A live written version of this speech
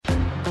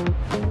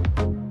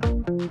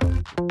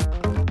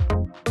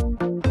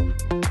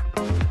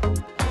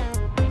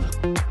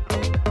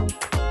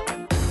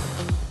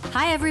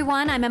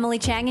everyone. I'm Emily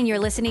Chang, and you're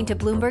listening to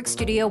Bloomberg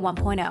Studio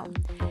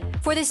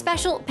 1.0. For this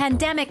special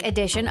pandemic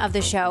edition of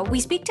the show, we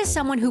speak to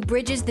someone who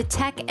bridges the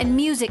tech and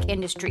music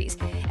industries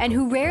and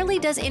who rarely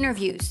does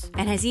interviews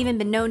and has even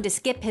been known to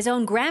skip his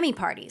own Grammy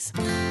parties.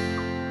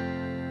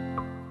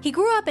 He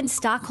grew up in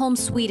Stockholm,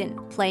 Sweden,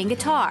 playing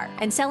guitar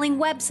and selling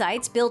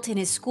websites built in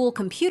his school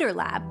computer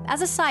lab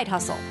as a side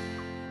hustle.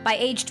 By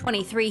age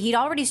 23, he'd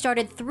already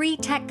started 3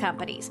 tech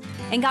companies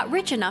and got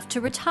rich enough to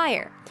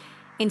retire.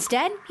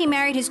 Instead, he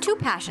married his 2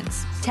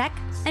 passions, tech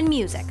and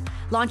music,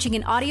 launching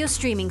an audio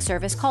streaming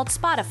service called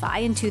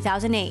Spotify in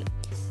 2008.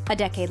 A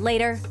decade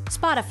later,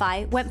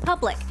 Spotify went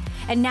public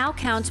and now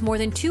counts more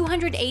than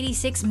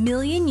 286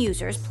 million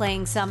users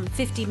playing some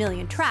 50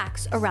 million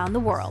tracks around the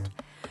world.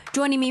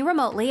 Joining me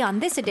remotely on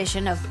this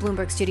edition of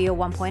Bloomberg Studio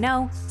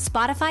 1.0,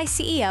 Spotify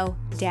CEO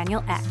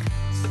Daniel Ek.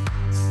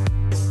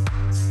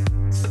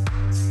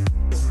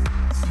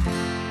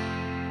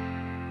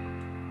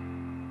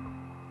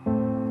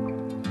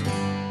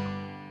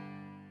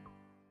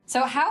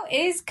 So how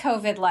is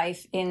COVID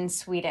life in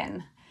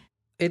Sweden?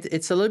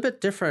 It's a little bit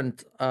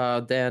different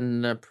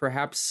than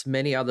perhaps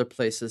many other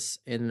places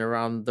in and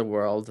around the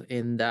world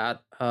in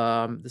that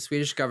the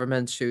Swedish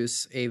government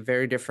chooses a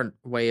very different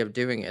way of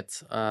doing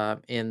it,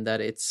 in that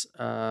it's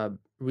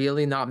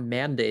really not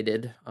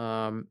mandated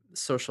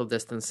social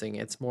distancing.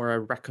 It's more a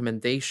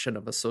recommendation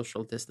of a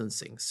social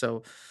distancing.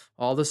 So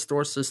all the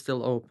stores are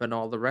still open,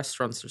 all the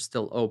restaurants are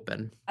still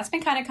open. That's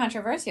been kind of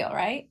controversial,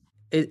 right?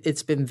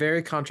 It's been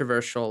very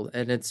controversial,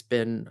 and it's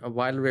been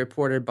widely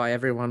reported by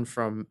everyone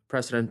from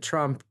President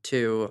Trump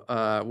to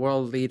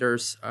world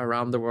leaders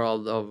around the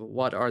world of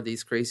what are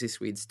these crazy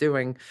Swedes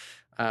doing.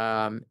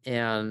 And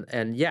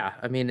yeah,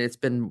 I mean, it's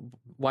been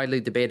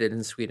widely debated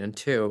in Sweden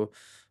too.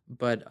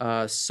 But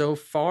so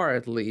far,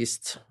 at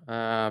least,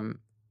 we're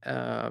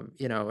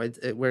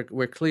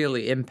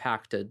clearly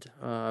impacted.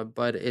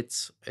 But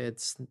it's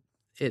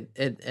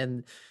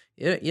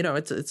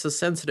a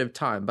sensitive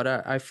time, but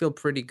I feel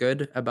pretty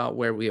good about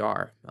where we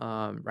are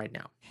right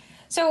now.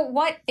 So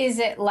what is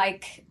it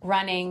like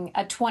running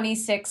a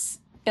 $26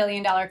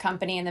 billion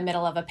company in the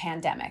middle of a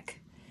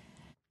pandemic?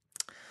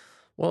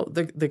 Well,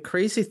 the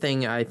crazy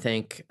thing, I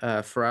think,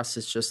 for us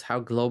is just how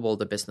global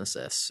the business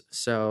is.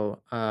 So,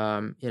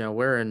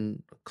 we're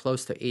in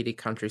close to 80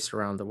 countries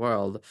around the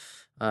world.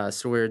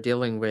 So we're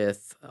dealing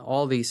with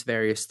all these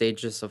various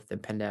stages of the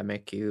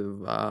pandemic.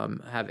 You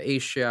have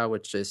Asia,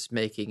 which is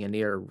making a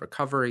near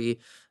recovery.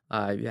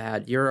 You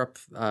had Europe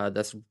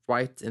that's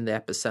right in the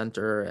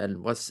epicenter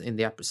and was in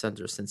the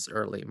epicenter since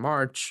early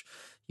March.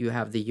 You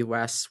have the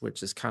US,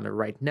 which is kind of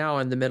right now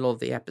in the middle of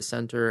the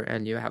epicenter,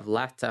 and you have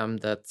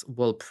LATAM that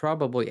will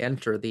probably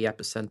enter the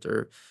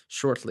epicenter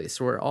shortly.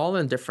 So we're all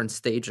in different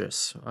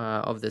stages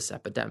of this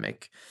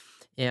epidemic.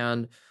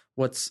 And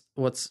what's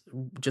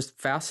just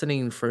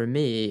fascinating for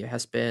me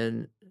has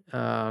been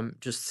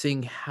just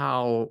seeing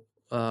how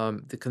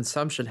the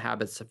consumption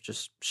habits have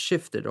just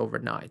shifted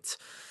overnight.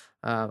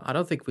 I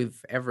don't think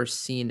we've ever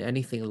seen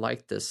anything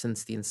like this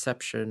since the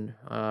inception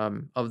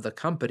of the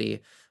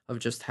company, of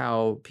just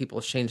how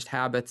people changed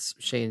habits,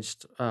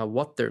 changed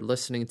what they're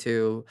listening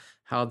to,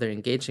 how they're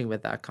engaging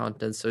with that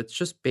content. So it's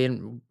just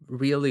been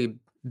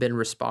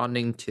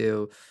responding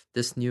to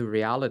this new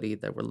reality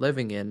that we're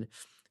living in,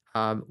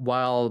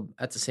 while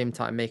at the same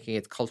time making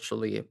it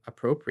culturally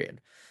appropriate.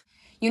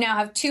 You now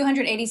have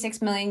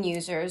 286 million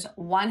users,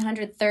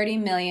 130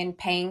 million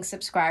paying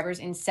subscribers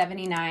in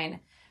 79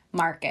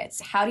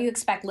 markets. How do you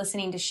expect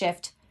listening to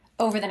shift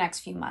over the next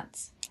few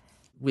months?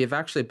 We've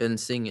actually been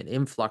seeing an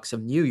influx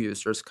of new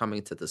users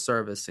coming to the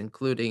service,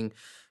 including,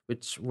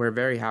 which we're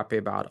very happy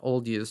about,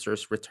 old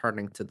users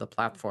returning to the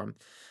platform.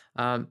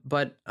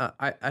 But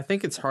I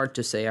think it's hard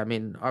to say. I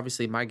mean,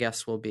 obviously, my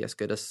guess will be as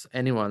good as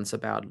anyone's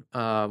about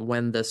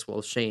when this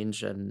will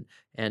change and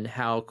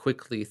how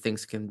quickly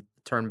things can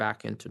turn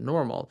back into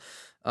normal.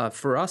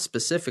 For us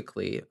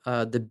specifically,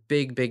 the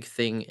big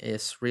thing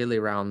is really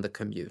around the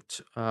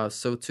commute.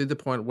 So to the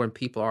point when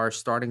people are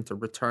starting to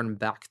return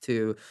back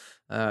to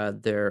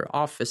their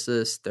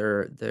offices,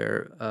 their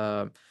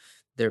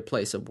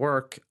place of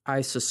work, I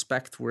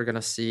suspect we're going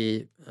to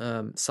see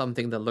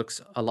something that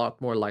looks a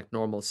lot more like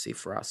normalcy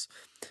for us.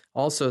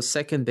 Also,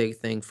 second big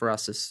thing for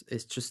us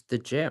is just the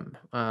gym.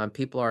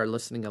 People are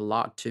listening a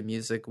lot to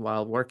music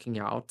while working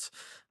out.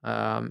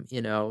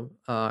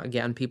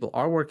 Again, people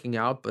are working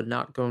out, but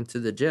not going to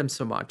the gym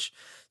so much.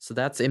 So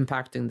that's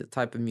impacting the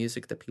type of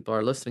music that people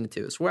are listening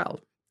to as well.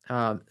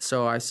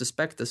 So I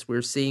suspect as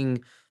we're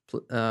seeing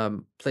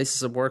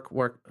places of work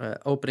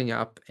opening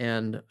up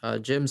and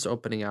gyms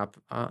opening up,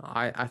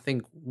 I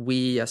think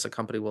we as a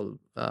company will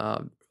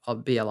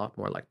be a lot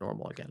more like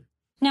normal again.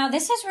 Now,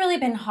 this has really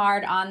been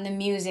hard on the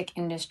music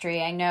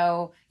industry. I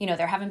know,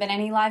 there haven't been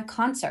any live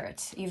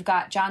concerts. You've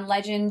got John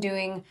Legend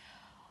doing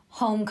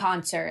home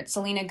concerts,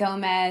 Selena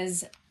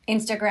Gomez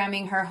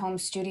Instagramming her home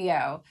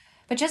studio.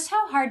 But just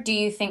how hard do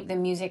you think the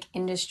music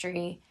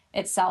industry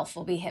itself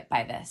will be hit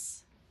by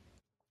this?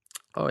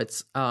 Oh,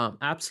 it's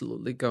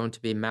absolutely going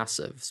to be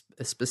massive,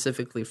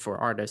 specifically for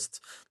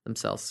artists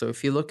themselves. So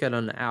if you look at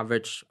an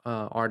average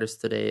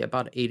artist today,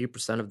 about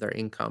 80% of their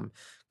income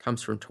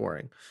comes from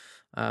touring.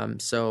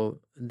 So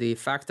the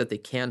fact that they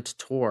can't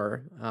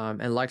tour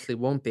and likely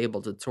won't be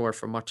able to tour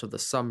for much of the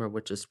summer,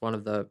 which is one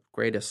of the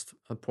greatest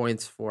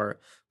points for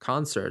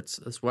concerts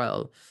as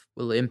well,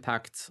 will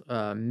impact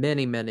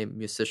many, many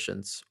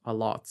musicians a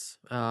lot.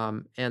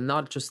 And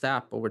not just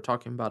that, but we're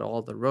talking about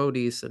all the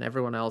roadies and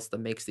everyone else that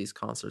makes these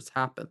concerts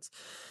happen.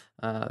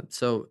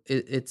 So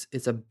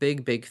it's a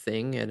big, big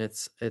thing, and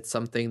it's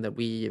something that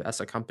we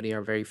as a company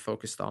are very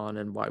focused on,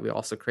 and why we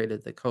also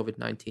created the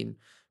COVID-19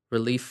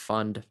 relief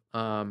fund,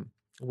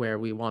 where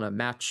we want to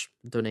match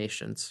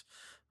donations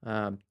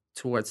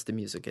towards the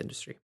music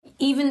industry.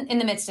 Even in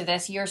the midst of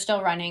this, you're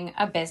still running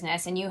a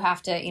business and you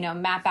have to,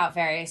 map out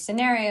various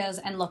scenarios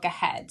and look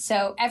ahead.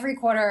 So every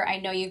quarter, I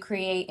know you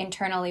create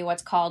internally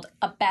what's called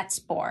a bets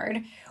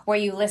board, where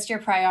you list your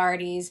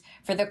priorities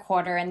for the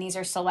quarter, and these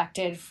are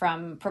selected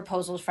from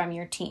proposals from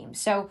your team.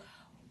 So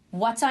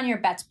what's on your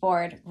bets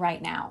board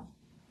right now?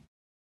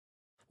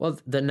 Well,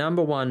 the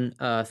number one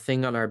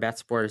thing on our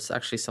bets board is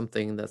actually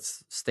something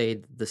that's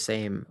stayed the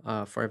same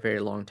for a very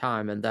long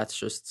time, and that's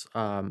just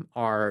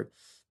our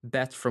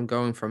bet from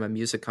going from a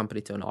music company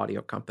to an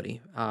audio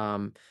company.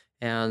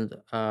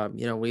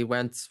 We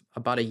went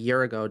about a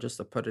year ago, just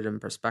to put it in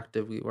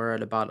perspective, we were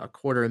at about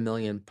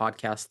 250,000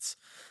 podcasts,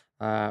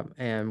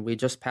 and we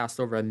just passed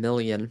over 1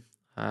 million.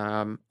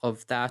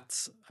 Of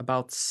that,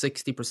 about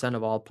 60%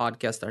 of all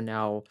podcasts are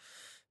now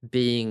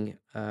being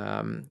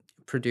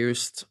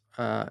produced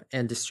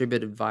and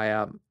distributed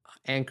via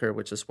Anchor,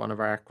 which is one of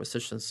our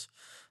acquisitions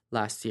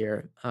last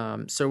year.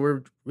 So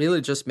we're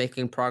really just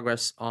making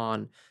progress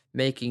on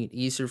making it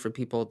easier for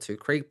people to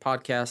create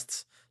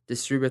podcasts,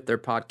 distribute their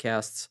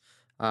podcasts,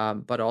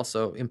 but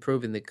also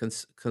improving the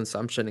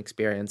consumption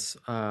experience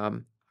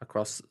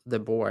across the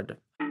board.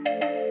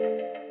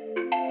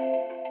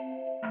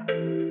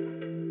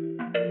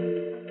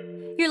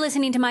 You're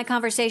listening to my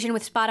conversation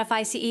with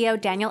Spotify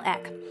CEO Daniel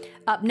Ek.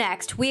 Up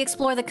next, we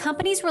explore the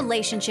company's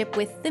relationship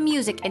with the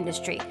music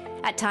industry,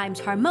 at times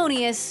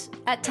harmonious,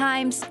 at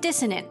times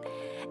dissonant.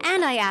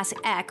 And I ask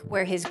Ek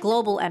where his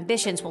global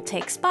ambitions will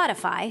take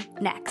Spotify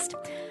next.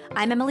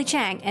 I'm Emily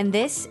Chang, and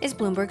this is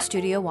Bloomberg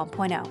Studio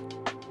 1.0.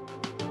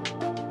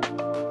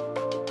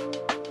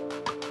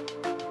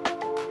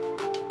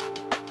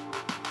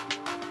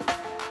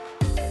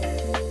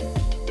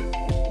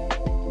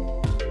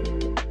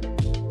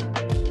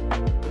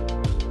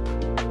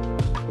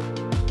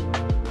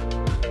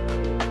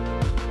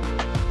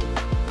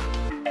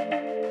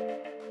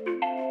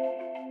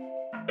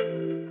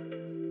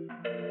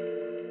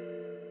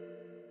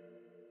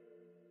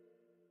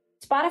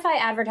 Spotify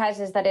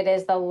advertises that it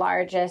is the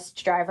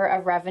largest driver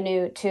of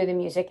revenue to the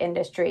music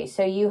industry.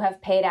 So you have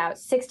paid out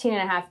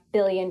 $16.5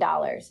 billion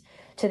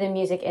to the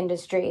music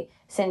industry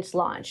since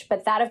launch.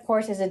 But that, of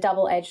course, is a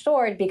double-edged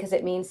sword, because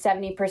it means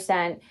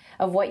 70%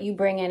 of what you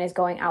bring in is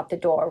going out the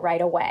door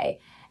right away.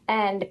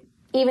 And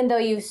even though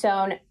you've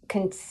shown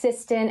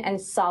consistent and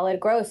solid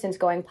growth since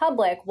going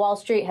public, Wall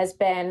Street has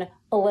been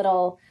a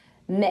little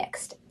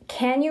mixed.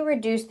 Can you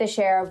reduce the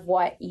share of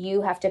what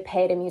you have to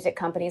pay to music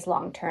companies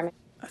long term?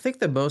 I think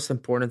the most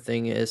important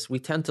thing is we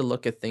tend to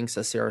look at things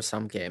as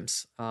zero-sum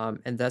games,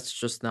 and that's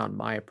just not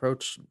my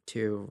approach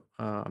to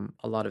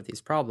a lot of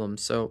these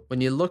problems. So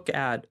when you look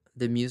at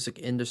the music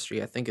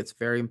industry, I think it's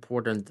very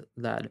important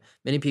that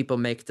many people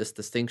make this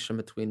distinction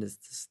between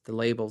the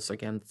labels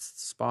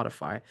against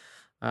Spotify,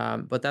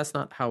 but that's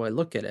not how I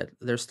look at it.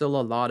 There's still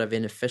a lot of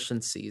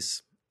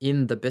inefficiencies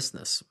in the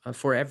business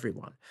for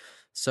everyone.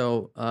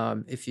 So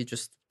if you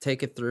just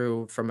take it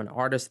through from an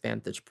artist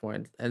vantage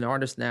point, an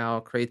artist now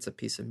creates a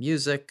piece of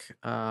music.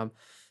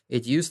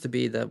 It used to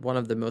be that one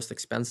of the most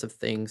expensive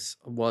things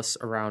was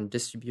around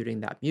distributing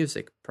that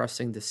music,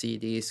 pressing the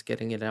CDs,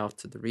 getting it out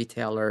to the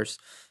retailers,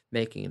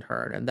 making it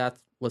heard. And that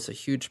was a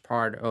huge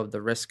part of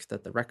the risk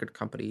that the record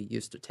company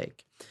used to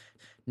take.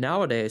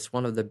 Nowadays,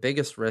 one of the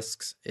biggest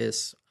risks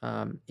is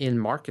in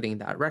marketing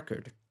that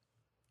record,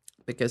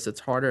 because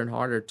it's harder and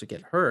harder to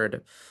get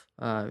heard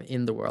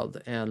in the world.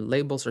 And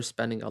labels are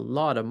spending a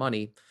lot of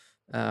money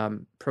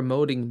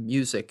promoting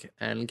music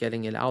and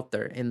getting it out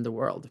there in the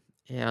world.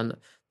 And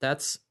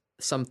that's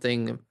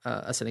something,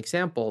 as an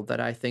example, that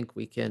I think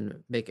we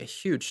can make a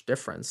huge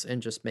difference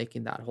in just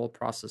making that whole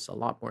process a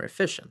lot more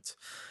efficient.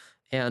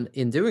 And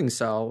in doing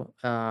so,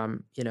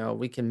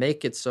 we can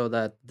make it so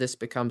that this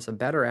becomes a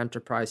better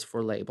enterprise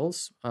for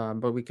labels,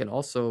 but we can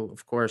also,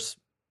 of course,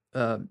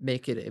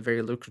 make it a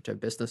very lucrative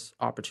business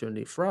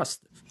opportunity for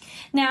us.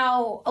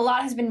 Now, a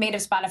lot has been made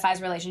of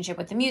Spotify's relationship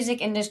with the music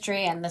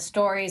industry, and the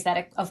stories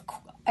that have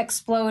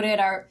exploded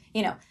are,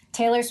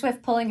 Taylor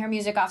Swift pulling her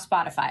music off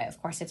Spotify.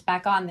 Of course, it's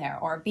back on there.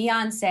 Or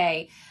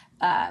Beyonce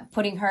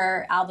putting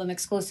her album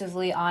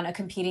exclusively on a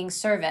competing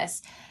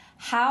service.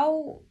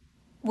 How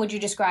would you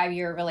describe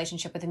your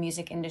relationship with the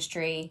music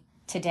industry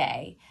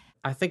today?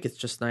 I think it's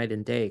just night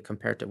and day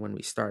compared to when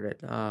we started.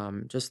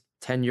 Just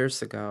 10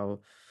 years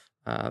ago,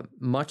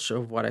 much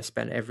of what I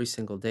spent every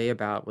single day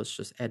about was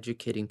just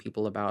educating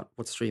people about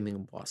what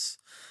streaming was.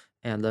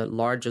 And the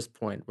largest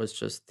point was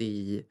just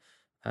the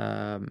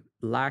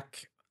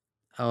lack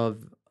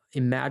of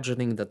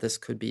imagining that this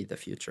could be the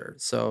future.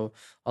 So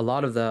a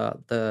lot of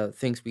the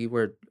things we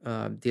were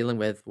dealing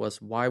with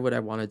was, why would I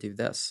want to do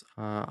this?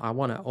 I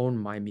want to own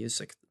my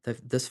music.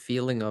 This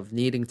feeling of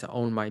needing to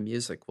own my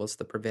music was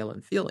the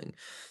prevalent feeling.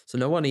 So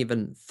no one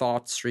even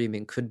thought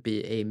streaming could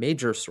be a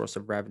major source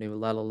of revenue,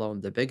 let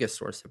alone the biggest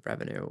source of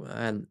revenue.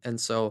 And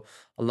so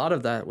a lot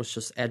of that was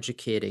just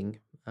educating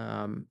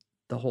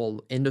the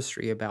whole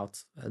industry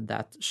about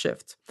that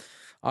shift.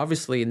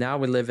 Obviously, now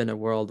we live in a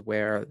world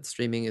where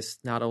streaming is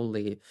not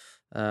only,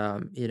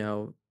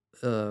 the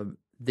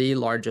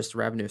largest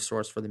revenue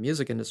source for the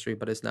music industry,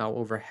 but is now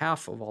over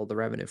half of all the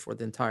revenue for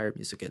the entire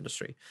music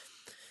industry.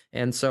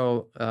 And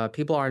so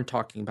people aren't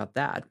talking about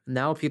that.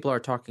 Now people are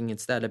talking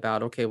instead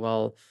about, okay,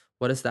 well,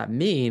 what does that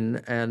mean?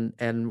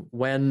 And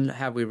when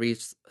have we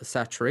reached a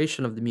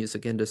saturation of the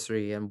music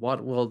industry? And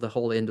what will the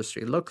whole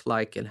industry look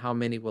like? And how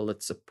many will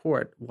it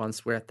support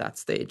once we're at that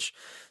stage?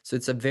 So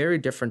it's a very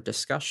different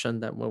discussion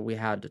than what we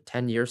had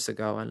 10 years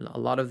ago. And a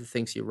lot of the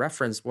things you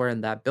referenced were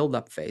in that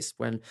build-up phase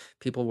when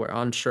people were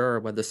unsure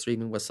whether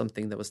streaming was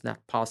something that was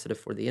net positive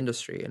for the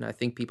industry. And I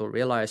think people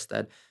realized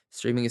that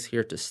streaming is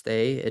here to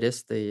stay. It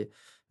is a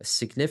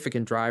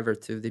significant driver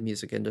to the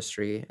music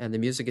industry, and the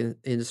music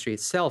industry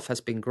itself has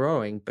been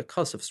growing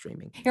because of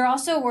streaming. You're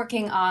also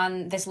working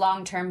on this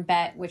long-term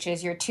bet, which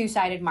is your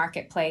two-sided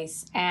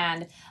marketplace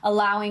and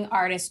allowing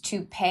artists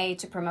to pay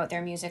to promote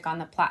their music on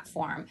the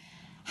platform.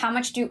 How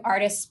much do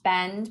artists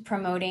spend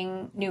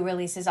promoting new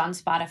releases on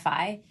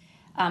Spotify?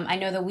 I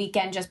know The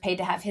Weeknd just paid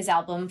to have his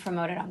album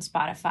promoted on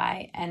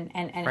Spotify, and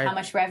right. How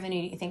much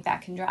revenue do you think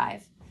that can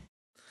drive?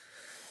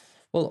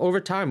 Well, over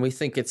time, we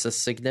think it's a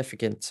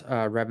significant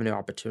revenue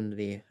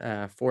opportunity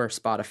for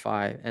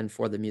Spotify and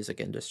for the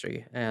music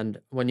industry. And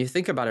when you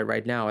think about it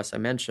right now, as I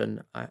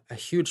mentioned, a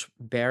huge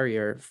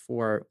barrier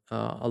for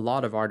a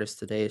lot of artists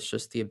today is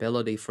just the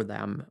ability for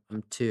them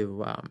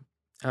to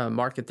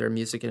market their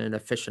music in an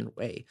efficient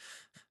way.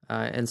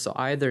 And so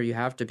either you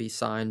have to be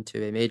signed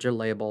to a major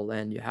label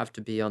and you have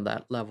to be on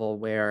that level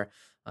where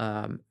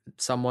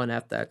someone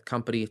at that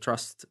company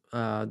trusts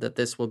that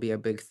this will be a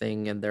big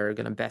thing and they're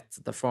going to bet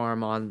the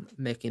farm on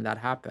making that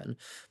happen.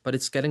 But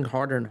it's getting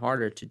harder and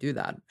harder to do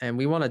that. And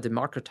we want to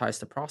democratize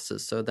the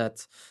process so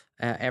that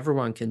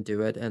everyone can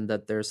do it, and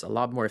that there's a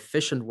lot more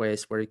efficient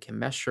ways where you can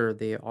measure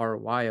the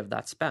ROI of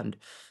that spend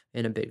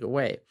in a bigger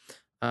way.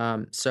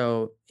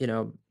 So,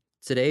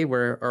 today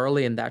we're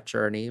early in that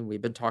journey.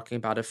 We've been talking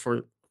about it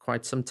for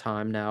quite some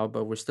time now,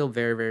 but we're still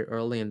very, very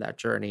early in that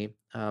journey.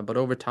 But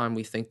over time,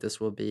 we think this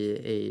will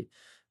be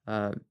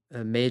a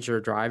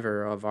major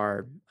driver of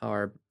our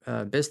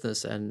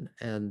business and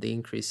the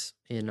increase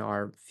in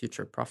our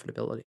future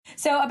profitability.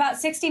 So about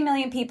 60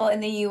 million people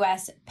in the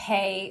U.S.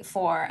 pay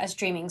for a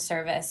streaming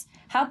service.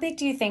 How big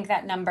do you think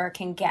that number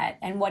can get?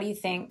 And what do you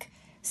think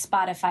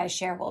Spotify's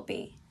share will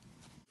be?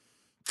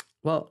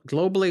 Well,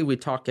 globally, we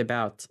talk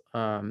about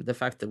the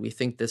fact that we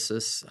think this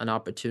is an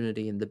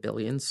opportunity in the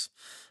billions.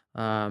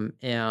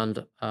 Again,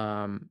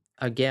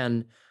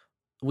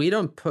 we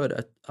don't put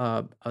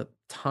a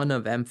ton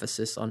of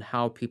emphasis on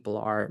how people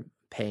are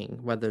paying,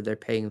 whether they're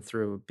paying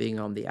through being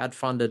on the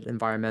ad-funded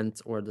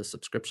environment or the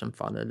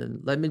subscription-funded. And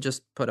let me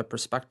just put a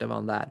perspective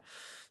on that.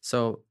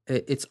 So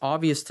it's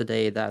obvious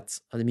today that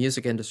the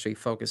music industry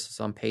focuses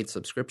on paid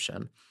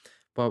subscription.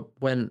 But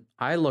when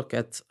I look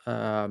at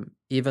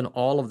even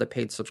all of the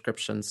paid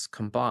subscriptions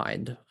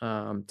combined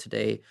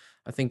today,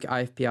 I think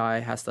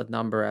IFPI has that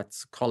number at,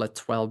 call it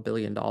 $12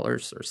 billion or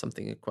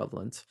something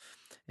equivalent.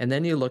 And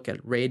then you look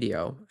at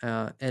radio.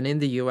 And in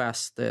the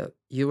the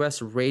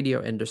US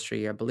radio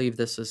industry, I believe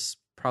this is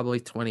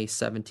probably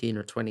 2017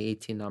 or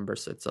 2018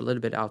 numbers, so it's a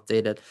little bit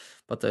outdated.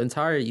 But the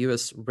entire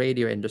US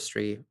radio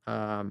industry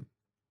on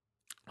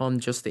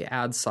just the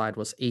ad side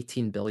was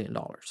 $18 billion.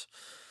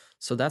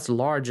 So that's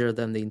larger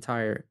than the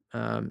entire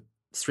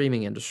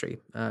streaming industry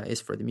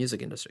is for the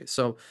music industry.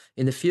 So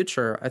in the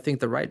future, I think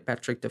the right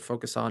metric to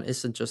focus on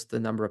isn't just the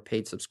number of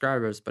paid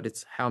subscribers, but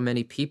it's how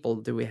many people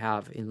do we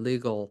have in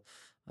legal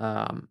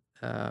in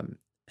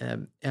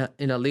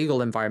a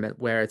legal environment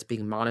where it's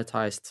being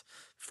monetized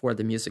for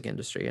the music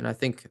industry. And I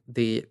think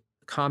the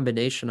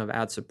combination of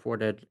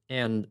ad-supported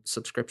and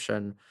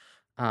subscription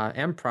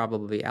and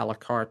probably a la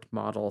carte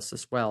models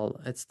as well.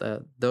 It's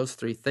those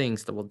three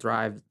things that will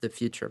drive the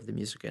future of the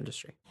music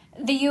industry.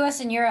 The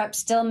US and Europe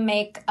still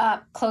make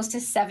up close to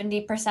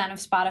 70% of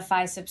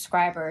Spotify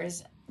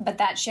subscribers, but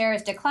that share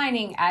is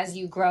declining as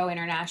you grow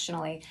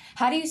internationally.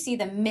 How do you see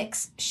the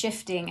mix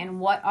shifting, and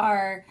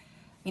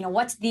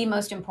what's the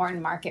most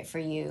important market for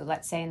you,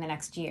 let's say, in the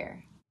next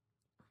year?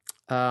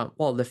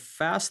 Well, the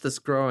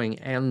fastest growing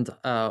and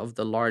of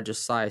the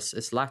largest size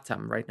is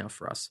LATAM right now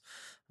for us.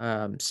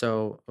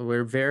 So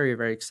we're very,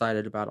 very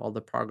excited about all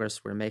the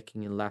progress we're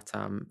making in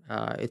LATAM.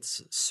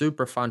 It's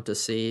super fun to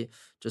see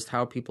just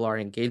how people are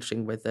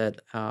engaging with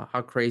it,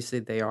 how crazy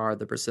they are,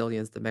 the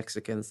Brazilians, the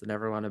Mexicans, and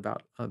everyone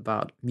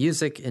about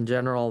music in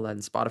general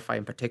and Spotify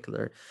in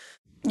particular.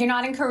 You're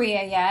not in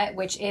Korea yet,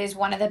 which is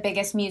one of the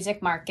biggest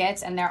music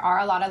markets, and there are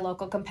a lot of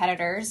local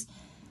competitors.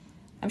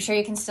 I'm sure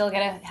you can still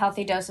get a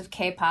healthy dose of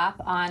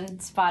K-pop on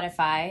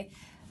Spotify,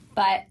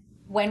 but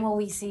when will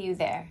we see you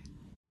there?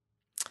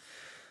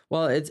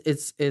 Well, it's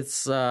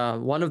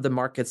one of the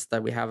markets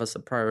that we have as a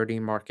priority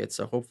market,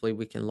 so hopefully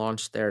we can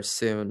launch there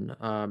soon.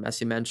 As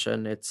you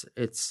mentioned,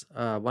 it's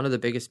one of the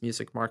biggest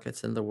music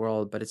markets in the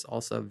world, but it's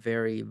also a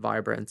very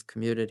vibrant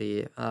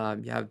community.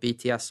 You have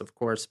BTS, of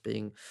course,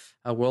 being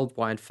a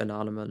worldwide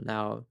phenomenon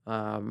now,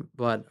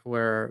 but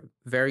we're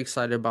very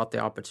excited about the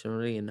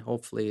opportunity, and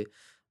hopefully,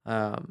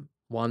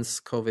 once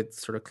COVID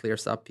sort of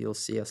clears up, you'll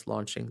see us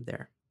launching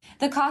there.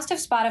 The cost of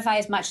Spotify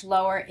is much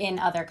lower in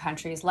other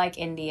countries like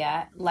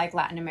India, like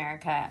Latin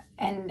America,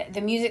 and the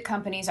music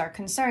companies are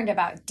concerned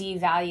about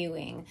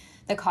devaluing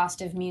the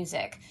cost of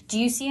music. Do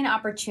you see an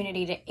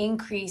opportunity to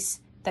increase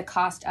the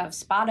cost of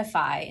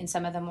Spotify in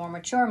some of the more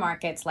mature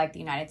markets like the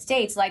United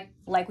States, like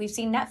we've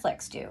seen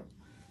Netflix do?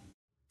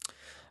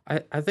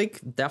 I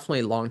think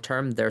definitely long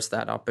term, there's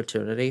that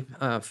opportunity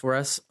for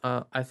us.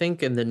 I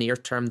think in the near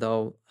term,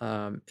 though,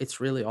 it's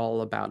really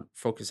all about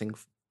focusing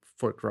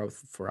for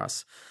growth for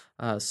us.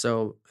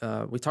 So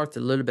we talked a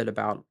little bit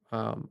about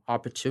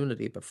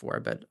opportunity before,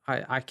 but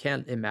I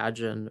can't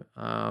imagine,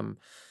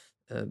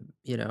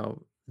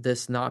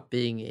 this not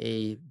being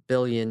a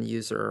billion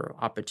user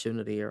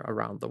opportunity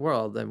around the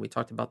world. And we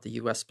talked about the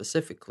US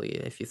specifically.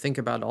 If you think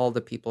about all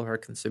the people who are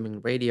consuming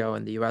radio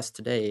in the US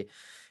today,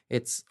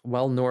 it's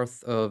well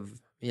north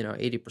of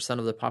 80%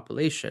 of the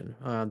population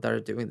that are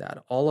doing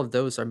that. All of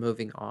those are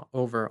moving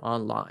over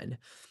online.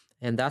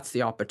 And that's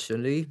the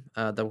opportunity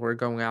that we're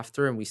going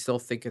after. And we still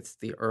think it's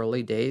the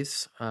early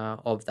days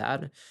of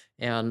that.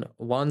 And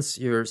once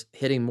you're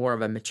hitting more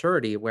of a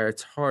maturity where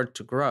it's hard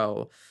to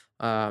grow,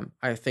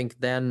 I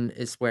think then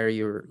is where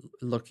you're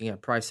looking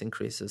at price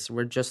increases.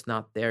 We're just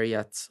not there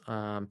yet.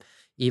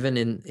 Even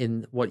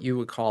in what you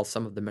would call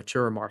some of the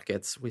mature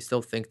markets, we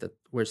still think that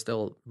we're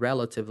still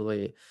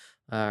relatively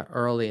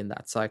early in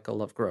that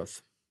cycle of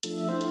growth.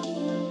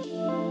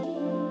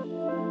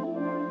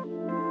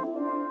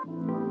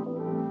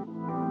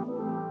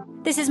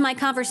 This is my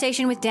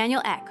conversation with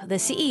Daniel Ek, the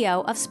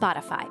CEO of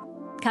Spotify.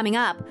 Coming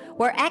up,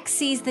 where Ek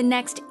sees the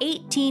next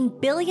 $18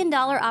 billion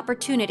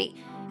opportunity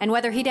and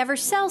whether he'd ever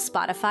sell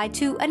Spotify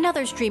to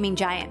another streaming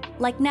giant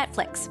like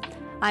Netflix.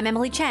 I'm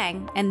Emily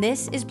Chang, and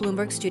this is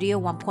Bloomberg Studio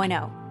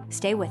 1.0.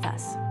 Stay with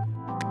us.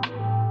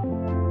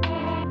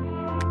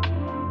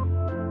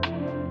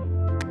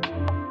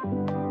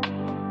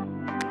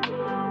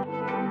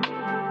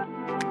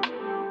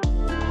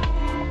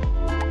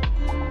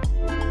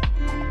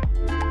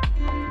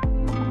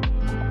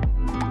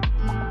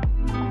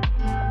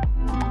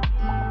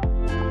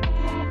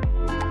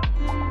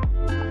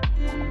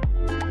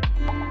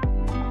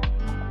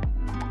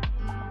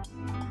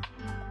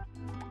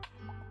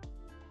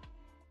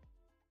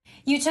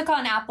 You took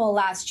on Apple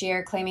last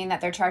year, claiming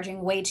that they're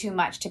charging way too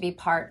much to be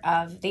part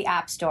of the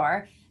App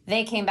Store.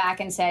 They came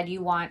back and said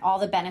you want all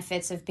the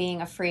benefits of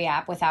being a free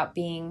app without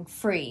being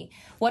free.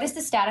 What is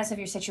the status of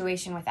your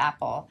situation with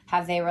Apple?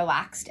 Have they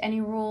relaxed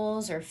any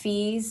rules or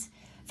fees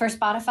for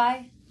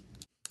Spotify?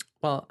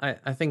 Well,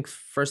 I think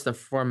first and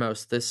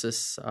foremost, this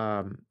is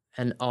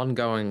an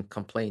ongoing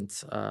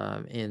complaint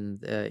in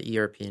the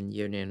European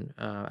Union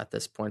at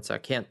this point. So I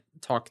can't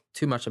talk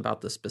too much about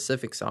the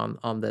specifics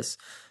on this.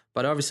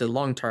 But obviously,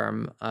 long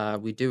term,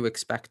 we do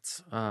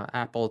expect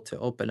Apple to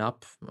open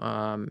up,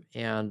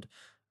 and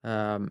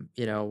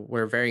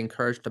we're very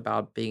encouraged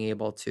about being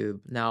able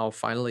to now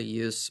finally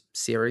use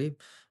Siri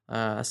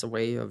as a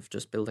way of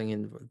just building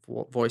in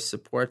voice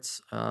supports,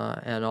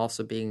 and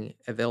also being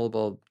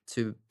available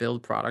to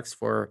build products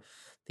for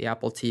the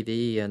Apple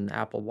TV and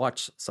Apple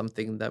Watch,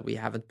 something that we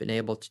haven't been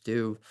able to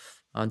do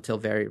until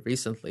very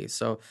recently.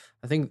 So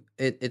I think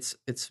it's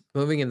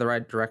moving in the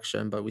right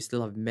direction, but we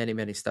still have many,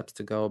 many steps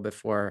to go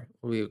before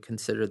we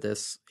consider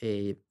this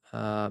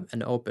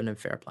an open and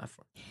fair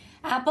platform.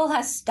 Apple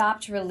has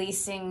stopped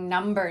releasing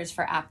numbers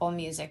for Apple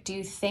Music. Do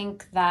you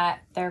think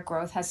that their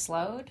growth has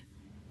slowed,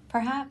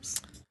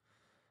 perhaps?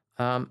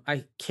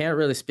 I can't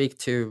really speak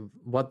to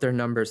what their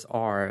numbers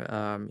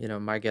are.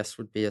 My guess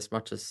would be as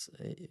much as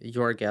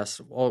your guess.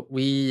 What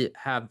we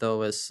have,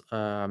 though, is,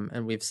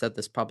 and we've said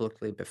this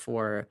publicly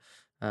before,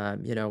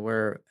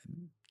 we're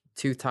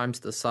 2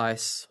 times the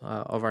size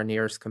of our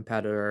nearest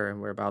competitor,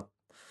 and we're about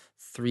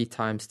 3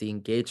 times the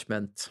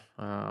engagement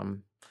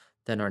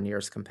than our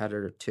nearest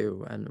competitor,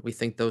 too. And we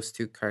think those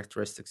 2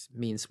 characteristics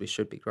means we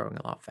should be growing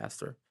a lot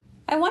faster.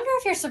 I wonder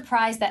if you're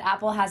surprised that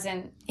Apple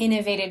hasn't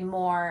innovated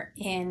more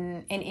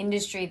in an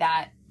industry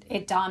that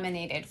it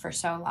dominated for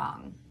so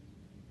long.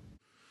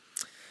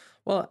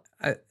 Well,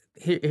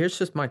 here's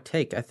just my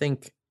take. I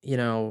think,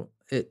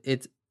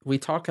 it's we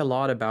talk a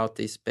lot about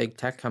these big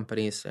tech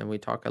companies, and we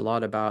talk a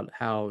lot about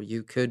how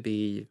you could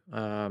be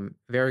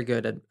very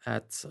good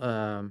at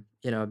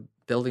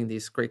building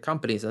these great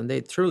companies, and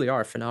they truly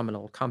are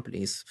phenomenal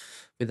companies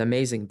with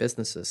amazing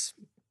businesses.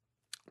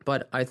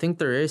 But I think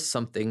there is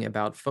something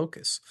about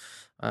focus,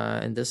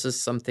 and this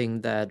is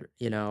something that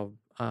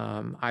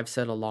I've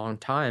said a long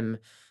time,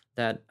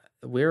 that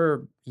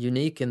we're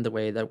unique in the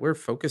way that we're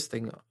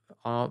focusing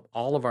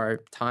all of our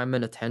time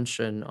and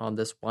attention on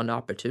this one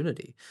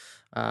opportunity.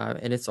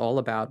 And it's all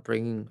about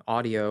bringing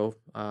audio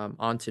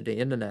onto the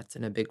internet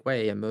in a big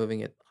way and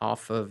moving it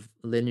off of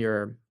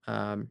linear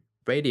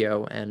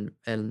radio and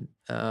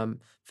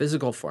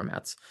physical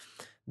formats.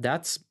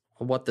 That's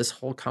what this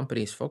whole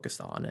company is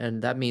focused on.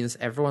 And that means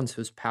everyone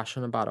who's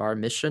passionate about our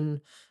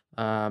mission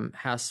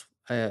has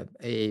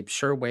a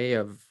sure way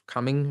of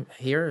coming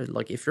here.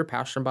 Like, if you're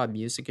passionate about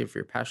music, if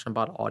you're passionate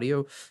about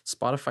audio,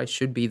 Spotify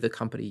should be the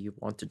company you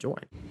want to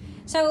join.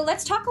 So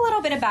let's talk a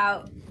little bit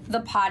about the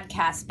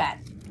podcast bet.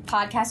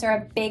 Podcasts are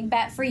a big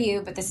bet for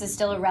you, but this is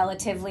still a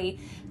relatively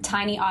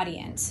tiny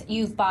audience.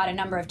 You've bought a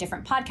number of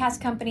different podcast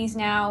companies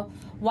now.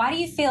 Why do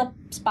you feel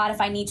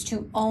Spotify needs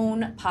to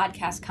own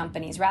podcast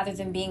companies rather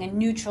than being a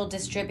neutral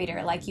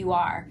distributor like you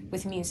are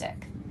with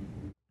music?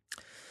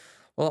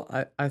 Well,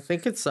 I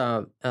think it's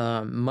a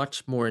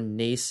much more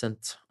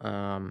nascent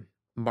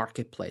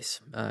marketplace,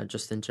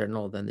 just in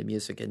general, than the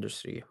music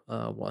industry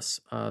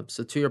was.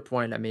 So to your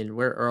point, I mean,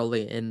 we're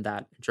early in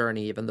that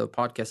journey, even though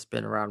podcasts has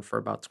been around for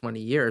about 20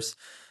 years.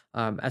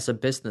 As a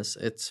business,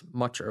 it's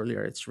much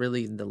earlier. It's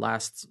really the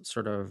last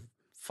sort of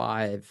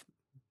 5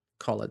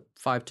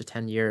 to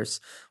 10 years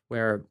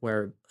where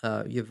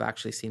you've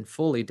actually seen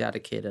fully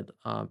dedicated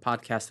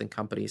podcasting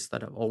companies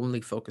that have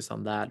only focused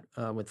on that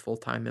with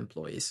full-time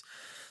employees.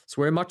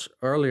 So we're much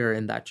earlier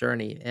in that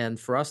journey. And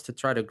for us to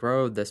try to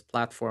grow this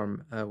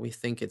platform, we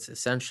think it's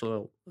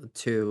essential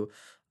to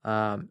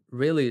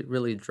really,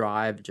 really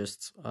drive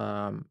just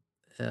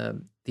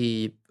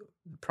the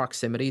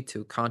proximity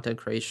to content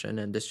creation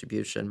and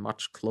distribution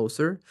much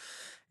closer.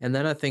 And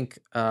then I think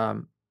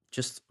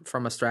just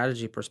from a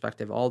strategy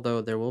perspective,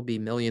 although there will be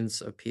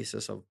millions of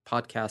pieces of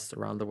podcasts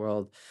around the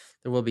world,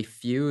 there will be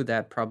few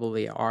that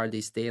probably are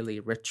these daily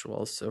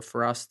rituals. So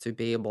for us to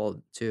be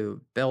able to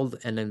build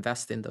and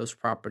invest in those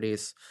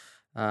properties,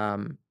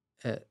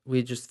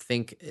 we just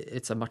think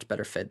it's a much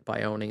better fit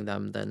by owning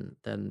them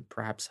than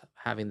perhaps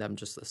having them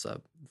just as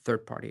a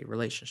third-party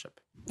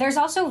relationship. There's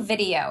also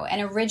video,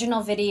 and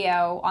original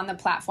video on the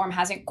platform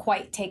hasn't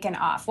quite taken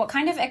off. What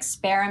kind of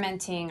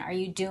experimenting are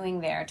you doing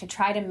there to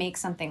try to make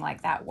something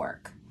like that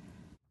work?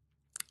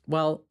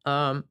 Well,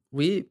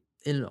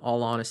 in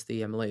all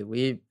honesty, Emily,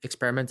 we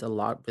experimented a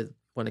lot with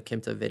when it came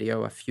to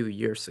video a few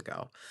years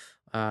ago.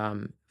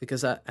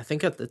 Because I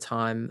think at the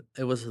time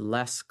it was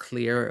less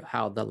clear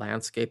how the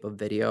landscape of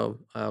video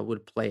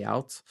would play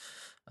out.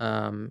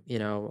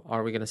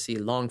 Are we going to see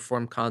long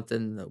form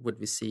content? Would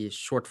we see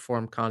short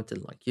form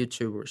content like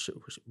YouTube, or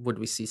would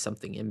we see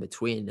something in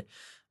between?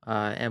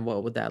 And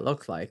what would that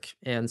look like?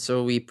 And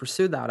so we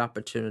pursued that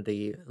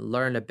opportunity,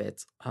 learn a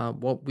bit.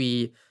 What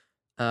we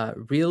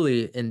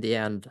really, in the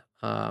end,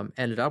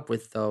 ended up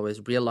with, though,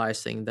 is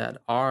realizing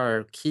that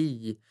our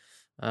key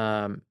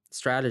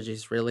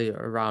strategies really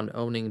around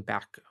owning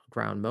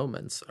background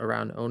moments,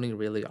 around owning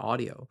really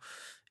audio.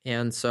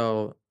 And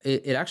so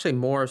it actually,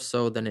 more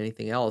so than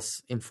anything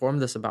else,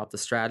 informed us about the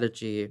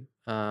strategy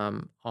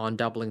on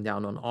doubling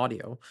down on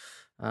audio.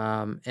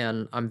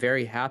 And I'm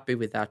very happy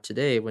with that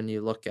today when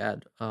you look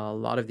at a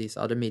lot of these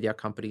other media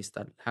companies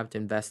that have to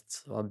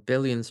invest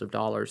billions of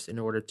dollars in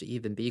order to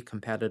even be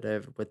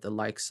competitive with the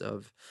likes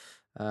of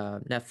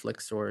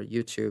Netflix or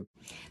YouTube.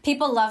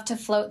 People love to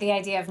float the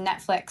idea of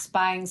Netflix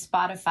buying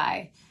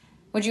Spotify.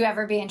 Would you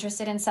ever be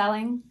interested in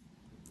selling?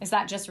 Is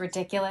that just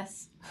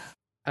ridiculous?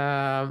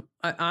 I'm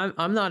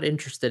not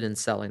interested in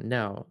selling.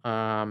 No.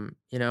 And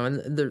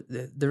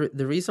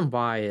the reason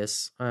why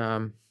is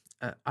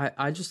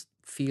I just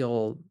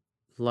feel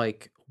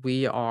like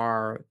we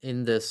are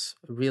in this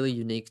really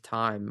unique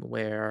time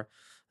where,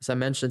 as I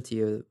mentioned to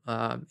you,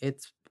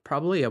 it's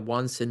probably a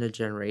once in a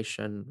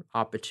generation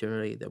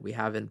opportunity that we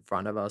have in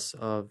front of us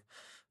of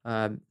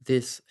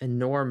this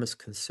enormous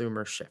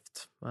consumer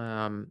shift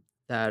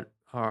that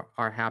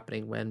are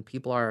happening when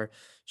people are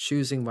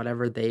choosing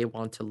whatever they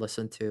want to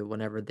listen to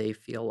whenever they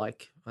feel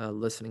like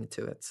listening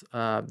to it.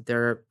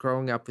 They're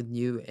growing up with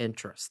new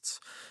interests.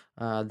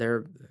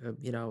 They're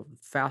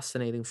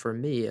fascinating for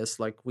me is,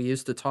 like, we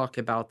used to talk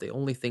about the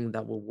only thing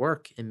that will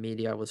work in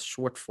media was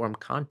short form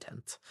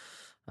content.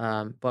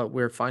 But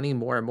we're finding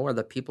more and more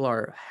that people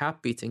are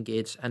happy to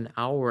engage an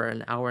hour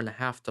and a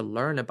half to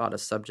learn about a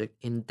subject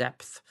in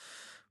depth.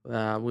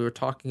 We were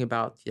talking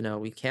about,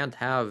 we can't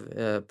have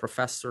a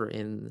professor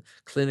in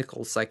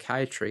clinical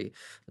psychiatry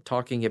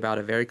talking about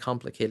a very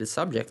complicated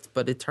subject,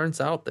 but it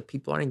turns out that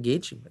people are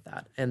engaging with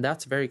that. And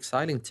that's very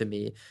exciting to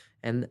me.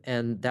 And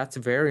that's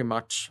very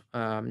much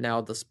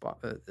now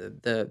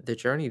the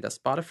journey that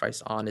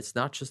Spotify's on. It's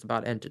not just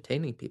about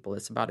entertaining people.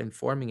 It's about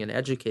informing and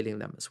educating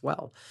them as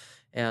well.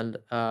 And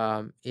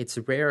it's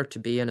rare to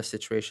be in a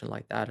situation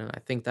like that. And I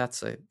think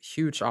that's a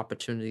huge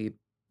opportunity,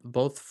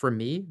 both for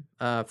me,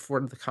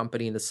 for the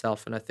company in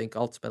itself. And I think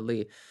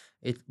ultimately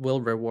it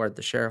will reward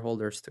the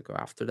shareholders to go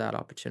after that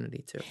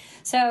opportunity too.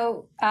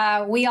 So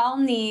we all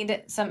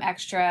need some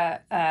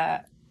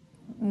extra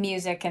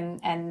music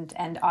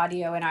and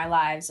audio in our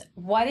lives.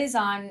 What is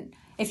on,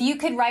 if you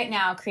could right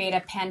now create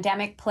a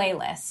pandemic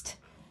playlist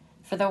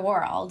for the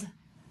world,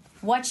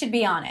 what should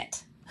be on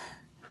it?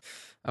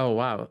 Oh,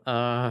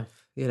 wow.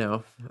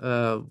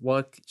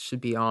 What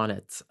should be on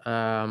it?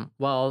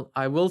 Well,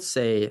 I will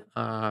say,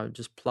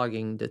 just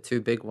plugging the two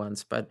big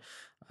ones, but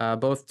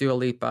both Dua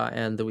Lipa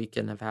and The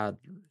Weeknd have had,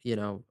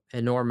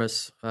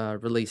 enormous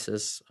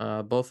releases.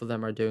 Both of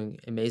them are doing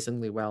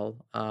amazingly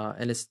well.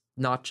 And it's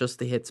not just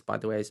the hits, by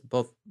the way.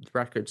 Both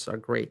records are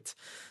great.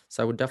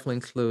 So I would definitely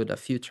include a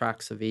few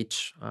tracks of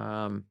each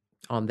on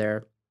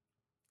there.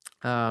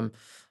 A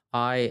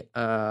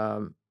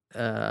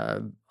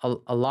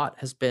lot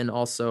has been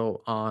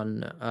also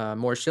on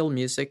more chill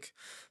music,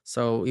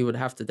 so we would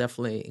have to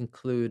definitely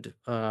include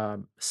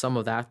some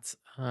of that.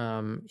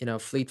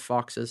 Fleet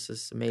Foxes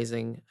is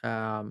amazing.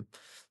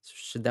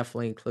 Should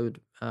definitely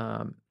include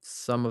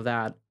some of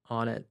that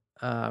on it.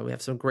 We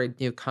have some great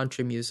new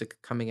country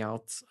music coming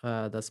out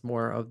that's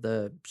more of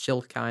the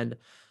chill kind.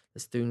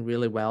 That's doing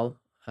really well.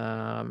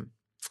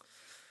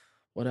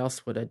 What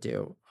else would I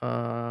do?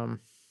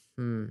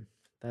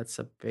 That's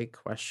a big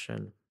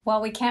question. Well,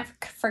 we can't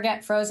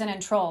forget Frozen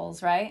and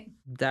Trolls, right?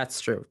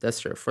 That's true.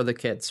 For the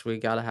kids, we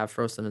got to have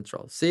Frozen and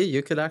Trolls. See,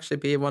 you could actually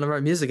be one of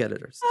our music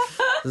editors.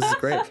 This is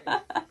great.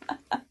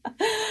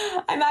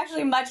 I'm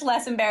actually much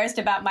less embarrassed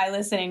about my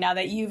listening now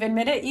that you've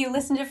admitted you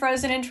listen to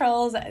Frozen and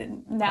Trolls.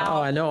 Now,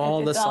 I know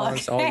all the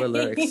songs, all the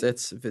lyrics.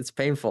 It's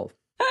painful.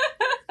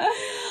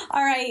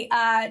 All right,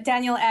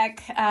 Daniel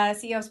Ek,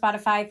 CEO of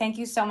Spotify, thank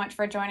you so much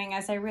for joining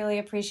us. I really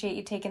appreciate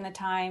you taking the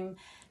time,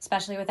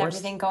 especially with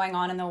everything going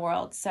on in the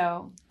world.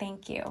 So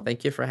thank you.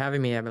 Thank you for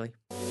having me, Emily.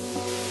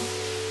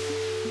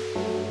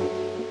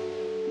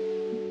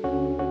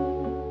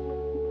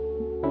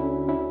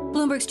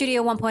 Bloomberg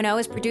Studio 1.0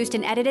 is produced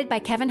and edited by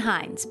Kevin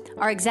Hines.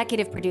 Our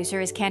executive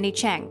producer is Candy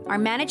Cheng. Our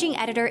managing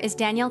editor is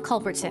Danielle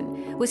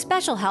Culbertson, with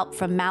special help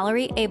from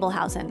Mallory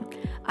Abelhausen.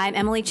 I'm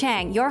Emily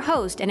Chang, your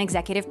host and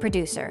executive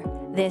producer.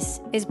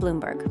 This is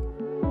Bloomberg.